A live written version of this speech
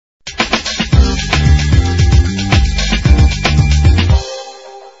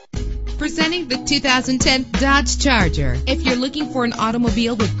Introducing the 2010 Dodge Charger. If you're looking for an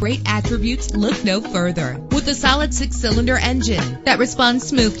automobile with great attributes, look no further. With a solid 6-cylinder engine that responds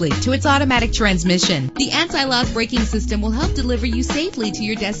smoothly to its automatic transmission, the anti-lock braking system will help deliver you safely to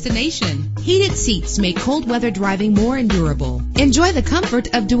your destination. Heated seats make cold weather driving more endurable. Enjoy the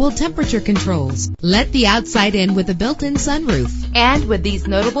comfort of dual temperature controls. Let the outside in with a built-in sunroof. And with these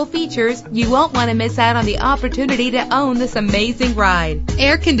notable features, you won't want to miss out on the opportunity to own this amazing ride.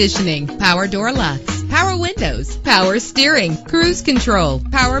 Air conditioning, power door locks, power windows, power steering, cruise control,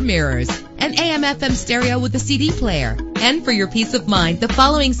 power mirrors, an AM/FM stereo with a CD player. And for your peace of mind, the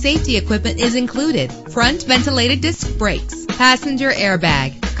following safety equipment is included: front ventilated disc brakes, passenger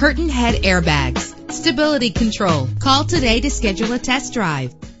airbag, curtain head airbags, stability control. Call today to schedule a test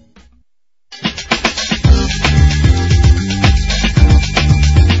drive.